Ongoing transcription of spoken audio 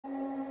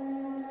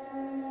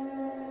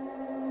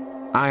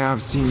I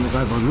have seen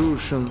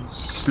revolutions,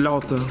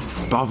 slaughter,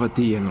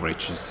 poverty, and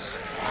riches.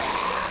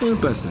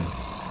 Impressive.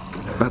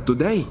 But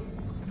today,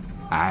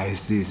 I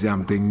see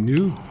something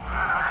new.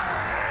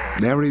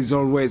 There is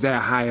always a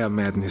higher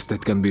madness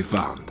that can be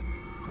found.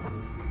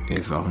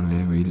 If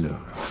only we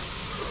look.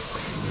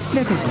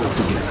 Let us look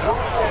together,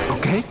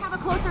 okay? Let's have a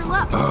closer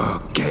look.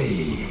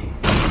 Okay.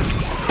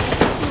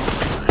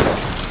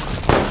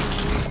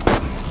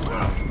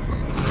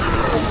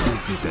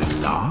 Is it a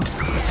lock?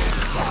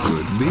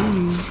 Could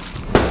be.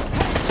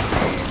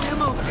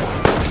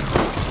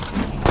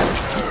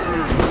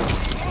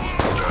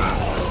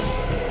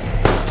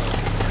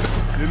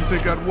 Didn't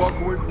think I'd walk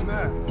away from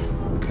that.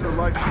 You're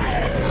like...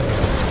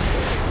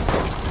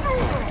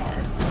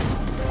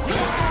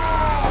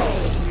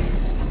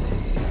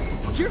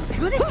 You're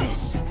good at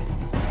this.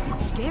 It's a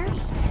bit scary.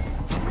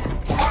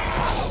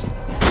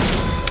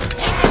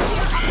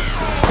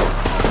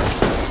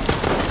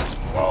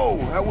 Whoa,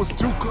 that was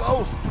too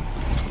close.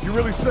 You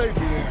really saved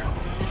me there.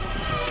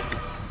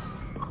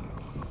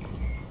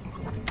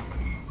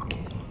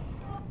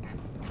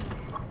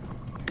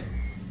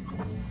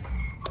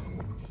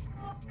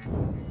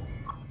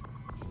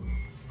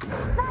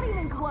 Not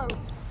even close.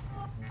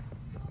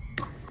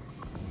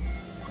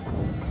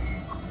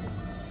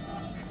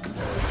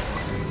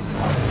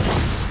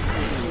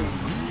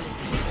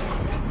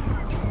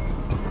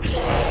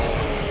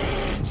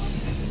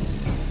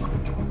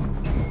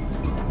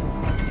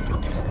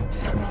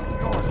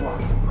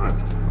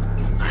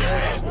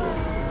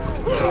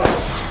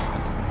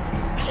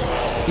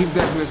 If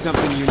that was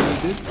something you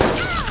needed,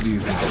 do you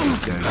think I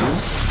would tell you?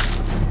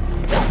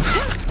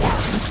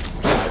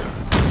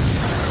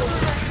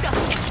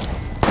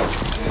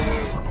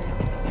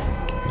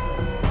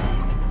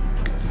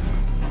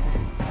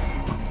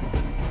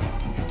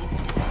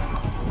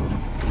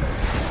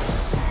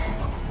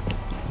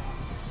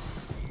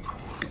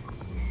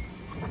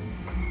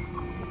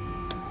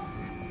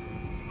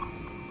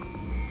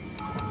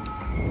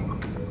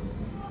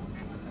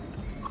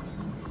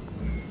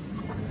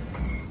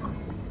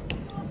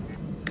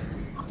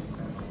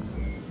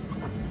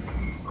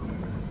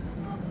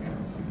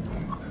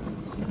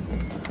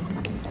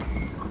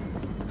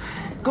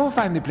 Go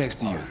find a place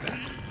to use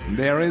that.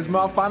 There is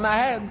more fun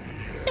ahead.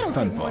 It'll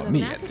Fun take more for than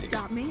me, that at to least.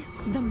 stop me.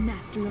 The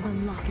master of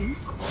unlocking.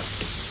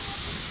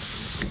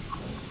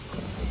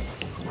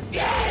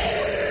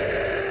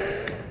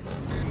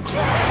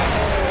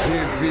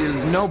 He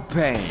feels no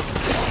pain.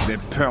 The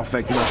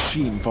perfect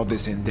machine for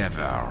this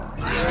endeavor.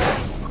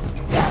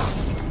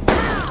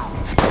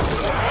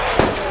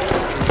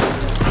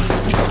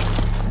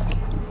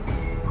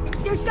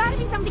 There's gotta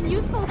be something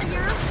useful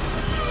here.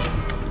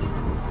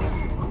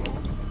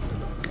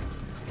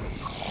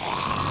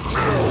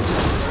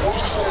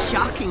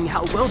 Shocking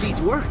how well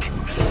these work.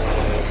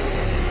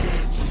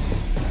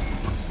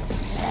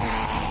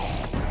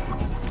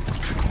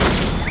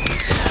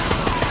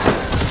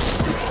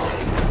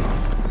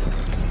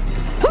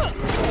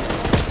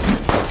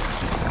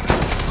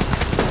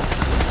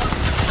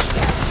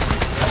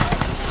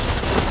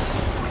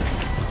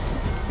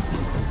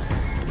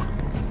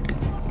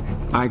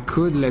 I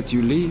could let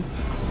you leave.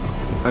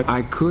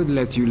 I could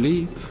let you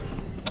leave.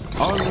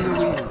 All the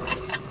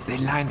wheels, they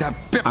lined up.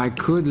 I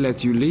could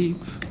let you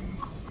leave.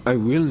 I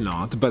will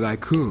not, but I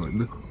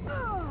could.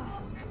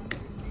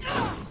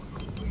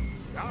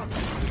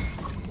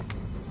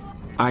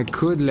 I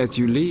could let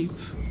you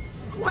leave.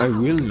 I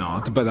will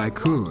not, but I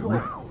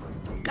could.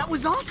 That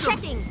was awesome.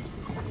 Checking.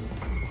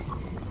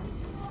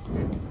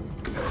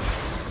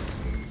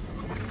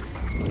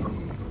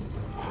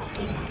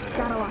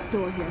 Got a locked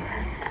door here.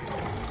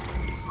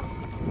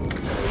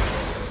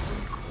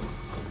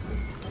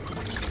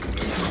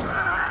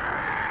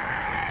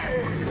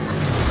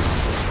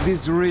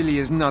 This really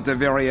is not a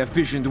very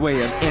efficient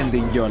way of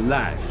ending your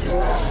life.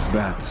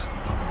 But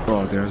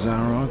orders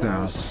are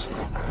orders.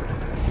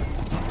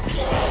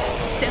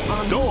 Step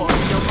on door,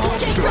 you'll all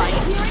be right.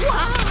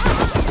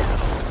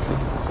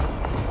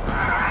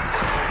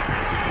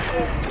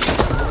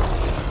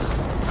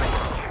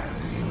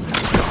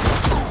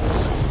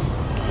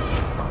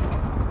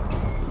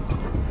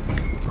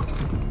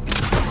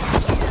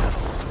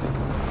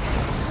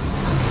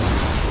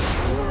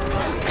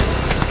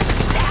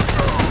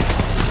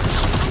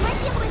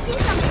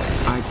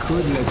 I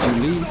could let you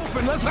leave.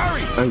 Dolphin, let's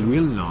hurry! I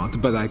will not,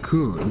 but I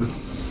could.